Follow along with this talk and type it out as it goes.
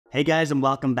Hey guys, and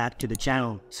welcome back to the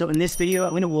channel. So in this video,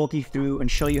 I'm going to walk you through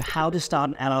and show you how to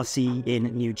start an LLC in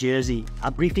New Jersey. I'll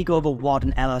briefly go over what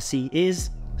an LLC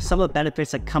is, some of the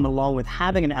benefits that come along with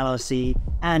having an LLC,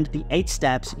 and the 8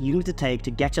 steps you need to take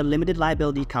to get your limited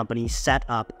liability company set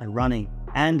up and running.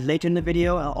 And later in the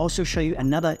video, I'll also show you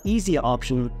another easier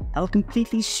option that'll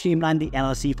completely streamline the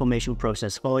LLC formation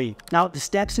process for you. Now, the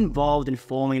steps involved in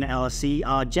forming an LLC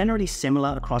are generally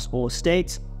similar across all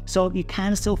states, so you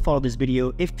can still follow this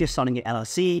video if you're starting an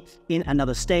LLC in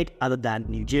another state other than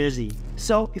New Jersey.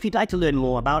 So if you'd like to learn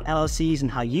more about LLCs and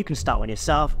how you can start one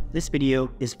yourself, this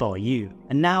video is for you.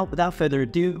 And now, without further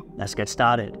ado, let's get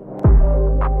started.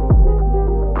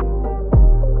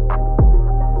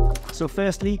 So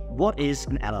firstly, what is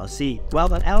an LLC?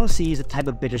 Well, an LLC is a type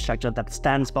of business structure that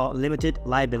stands for Limited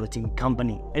Liability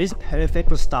Company. It is perfect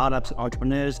for startups and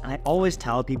entrepreneurs, and I always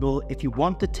tell people if you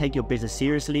want to take your business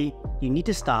seriously, you need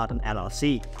to start an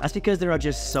LLC. That's because there are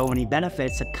just so many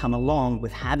benefits that come along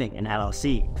with having an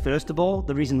LLC. First of all,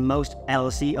 the reason most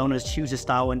LLC owners choose to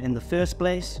start one in the first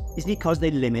place is because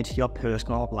they limit your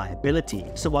personal liability.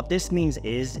 So what this means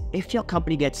is, if your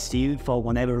company gets sued for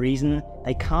whatever reason,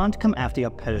 they can't come after your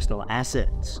personal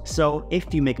assets. So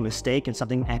if you make a mistake and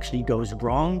something actually goes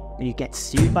wrong and you get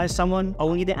sued by someone,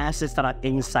 only the assets that are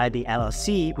inside the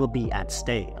LLC will be at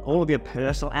stake. All of your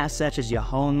personal assets, such as your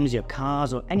homes, your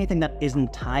cars, or anything that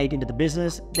isn't tied into the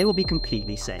business, they will be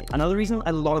completely safe. Another reason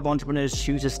a lot of entrepreneurs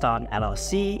choose to start an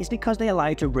LLC is because they allow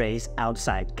you to raise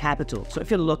outside capital. So if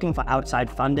you're looking for outside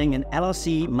funding, an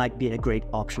LLC might be a great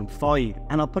option for you.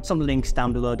 And I'll put some links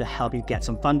down below to help you get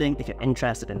some funding if you're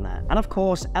interested in that. And of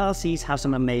course, LLCs have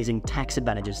some amazing tax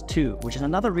advantages too, which is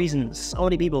another reason so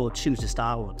many people choose to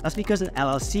start one. That's because an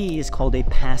LLC is called a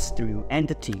pass-through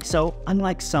entity. So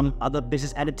unlike some other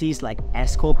business entities like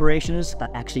S corporations that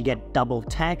actually get double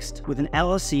taxed, with an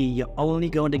LLC, you're only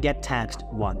going to get taxed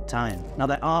one time. Now,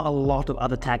 there are a lot of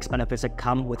other tax benefits that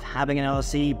come with having an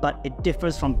LLC, but it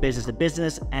differs from business to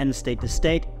business and state to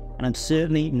state, and I'm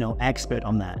certainly no expert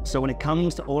on that. So when it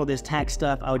comes to all of this tax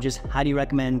stuff, I would just highly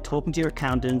recommend talking to your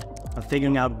accountant and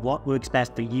figuring out what works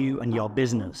best for you and your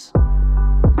business.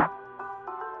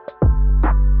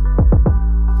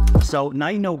 So now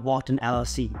you know what an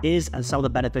LLC is and some of the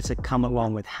benefits that come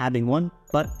along with having one,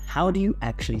 but how do you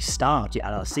actually start your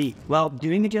LLC? Well,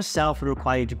 doing it yourself will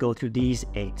require you to go through these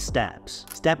 8 steps.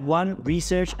 Step 1,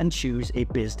 research and choose a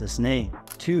business name.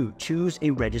 2, choose a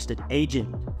registered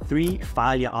agent. 3,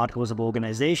 file your articles of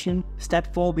organization.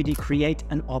 Step 4 will be to create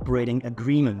an operating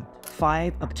agreement.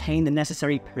 5, obtain the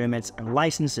necessary permits and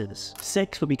licenses.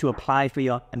 6 will be to apply for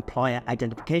your employer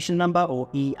identification number, or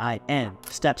EIN.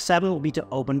 Step 7 will be to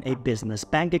open a business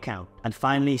bank account. And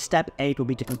finally, step 8 will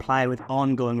be to comply with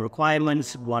ongoing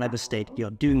requirements, whatever state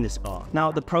you're doing this for.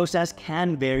 Now, the process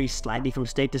can vary slightly from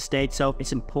state to state, so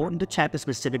it's important to check the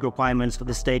specific requirements for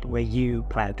the state where you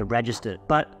plan to register.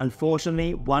 But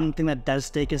unfortunately, one thing that does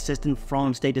stay consistent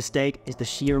from state to state is the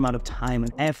sheer amount of time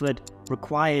and effort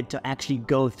required to actually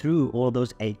go through all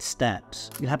those 8 steps.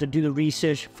 You'll have to do the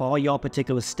research for your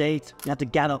particular state. You have to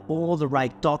gather all the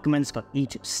right documents for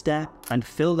each step and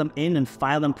fill them in and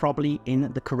file them properly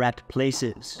in the correct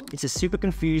places. It's a super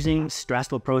confusing,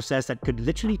 stressful process that could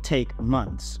literally take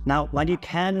months. Now, while you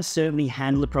can certainly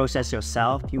handle the process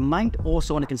yourself, you might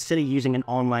also want to consider using an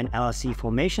online LLC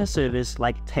formation service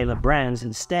like Taylor Brands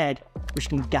instead, which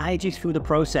can guide you through the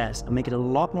process and make it a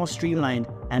lot more streamlined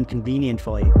and convenient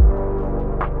for you.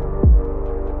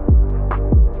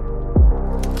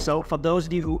 So for those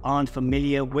of you who aren't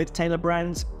familiar with Taylor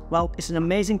Brands, well, it's an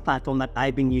amazing platform that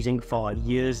I've been using for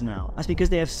years now. That's because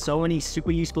they have so many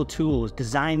super useful tools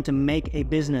designed to make a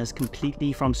business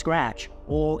completely from scratch,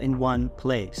 all in one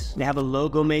place. They have a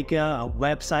logo maker, a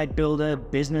website builder,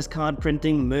 business card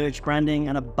printing, merch branding,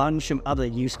 and a bunch of other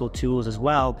useful tools as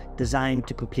well, designed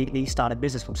to completely start a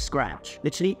business from scratch.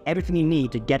 Literally everything you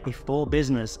need to get a full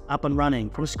business up and running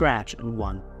from scratch in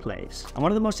one place. And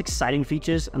one of the most exciting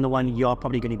features, and the one you're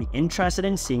probably going to be interested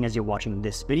in seeing as you're watching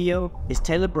this video, is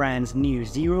Taylor Brands' new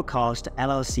zero-cost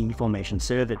LLC formation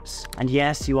service. And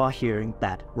yes, you are hearing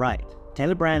that right.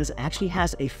 Taylor Brands actually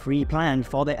has a free plan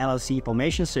for the LLC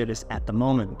formation service at the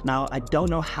moment. Now, I don't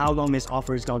know how long this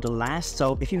offer is going to last,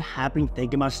 so if you have been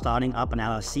thinking about starting up an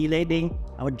LLC lately,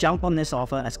 I would jump on this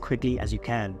offer as quickly as you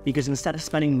can, because instead of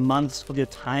spending months of your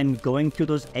time going through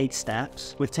those 8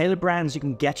 steps, with Taylor Brands you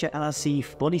can get your LLC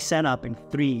fully set up in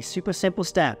 3 super simple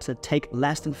steps that take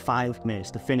less than 5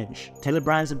 minutes to finish. Taylor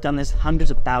Brands have done this hundreds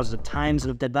of thousands of times and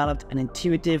have developed an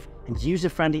intuitive and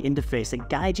user-friendly interface that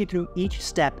guides you through each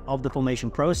step of the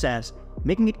formation process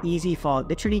making it easy for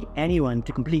literally anyone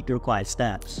to complete the required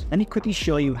steps. Let me quickly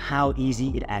show you how easy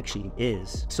it actually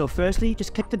is. So firstly,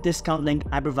 just click the discount link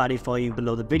I provided for you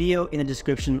below the video in the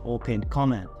description or pinned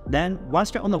comment. Then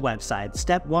once you're on the website,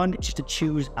 step 1 is just to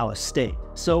choose our state.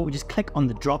 So we just click on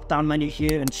the drop down menu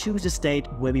here and choose the state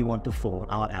where we want to form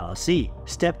our LLC.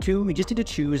 Step 2, we just need to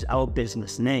choose our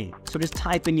business name. So just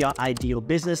type in your ideal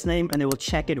business name and it will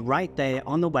check it right there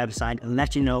on the website and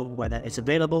let you know whether it's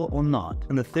available or not.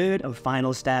 And the third and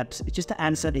final steps is just to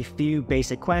answer a few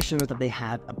basic questions that they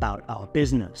have about our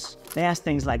business. They ask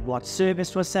things like what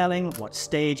service we're selling, what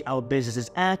stage our business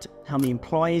is at, how many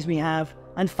employees we have,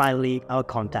 and finally our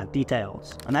contact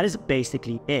details. And that is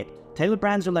basically it. Taylor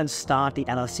Brands will then start the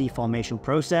LLC formation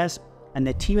process, and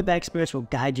their team of experts will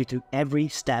guide you through every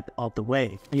step of the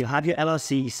way. And you'll have your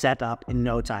LLC set up in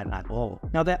no time at all.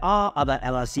 Now, there are other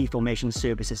LLC formation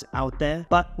services out there,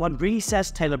 but what really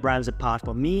sets Taylor Brands apart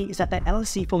for me is that their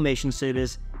LLC formation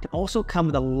service can also come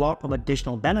with a lot of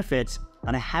additional benefits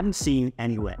that I haven't seen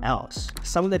anywhere else.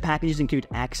 Some of their packages include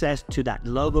access to that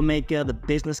logo maker, the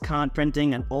business card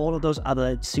printing, and all of those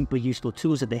other super useful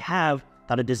tools that they have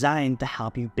that are designed to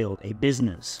help you build a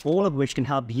business, all of which can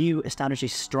help you establish a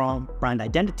strong brand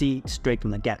identity straight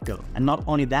from the get-go. And not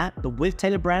only that, but with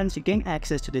Taylor Brands, you gain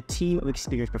access to the team of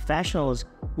experienced professionals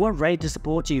who are ready to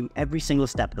support you every single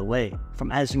step of the way.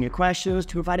 From answering your questions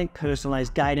to providing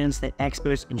personalized guidance, their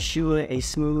experts ensure a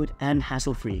smooth and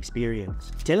hassle-free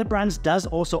experience. Taylor Brands does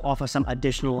also offer some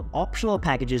additional optional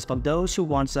packages for those who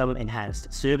want some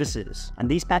enhanced services. And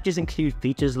these packages include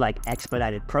features like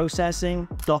expedited processing,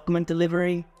 document delivery,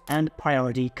 and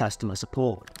priority customer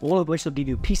support, all of which will give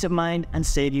you peace of mind and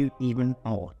save you even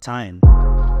more time.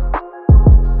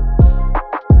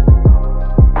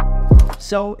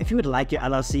 So if you would like your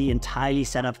LLC entirely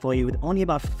set up for you with only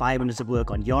about 5 minutes of work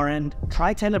on your end,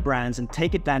 try Taylor Brands and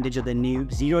take advantage of their new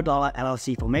 $0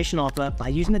 LLC formation offer by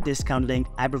using the discount link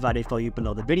I provided for you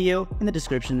below the video in the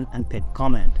description and pinned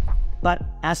comment. But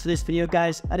as for this video,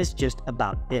 guys, that is just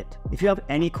about it. If you have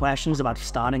any questions about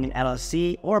starting an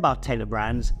LLC or about Taylor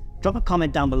Brands, drop a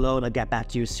comment down below and I'll get back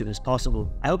to you as soon as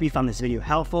possible. I hope you found this video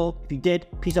helpful. If you did,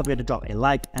 please don't forget to drop a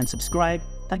like and subscribe.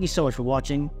 Thank you so much for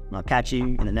watching, and I'll catch you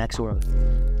in the next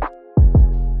one.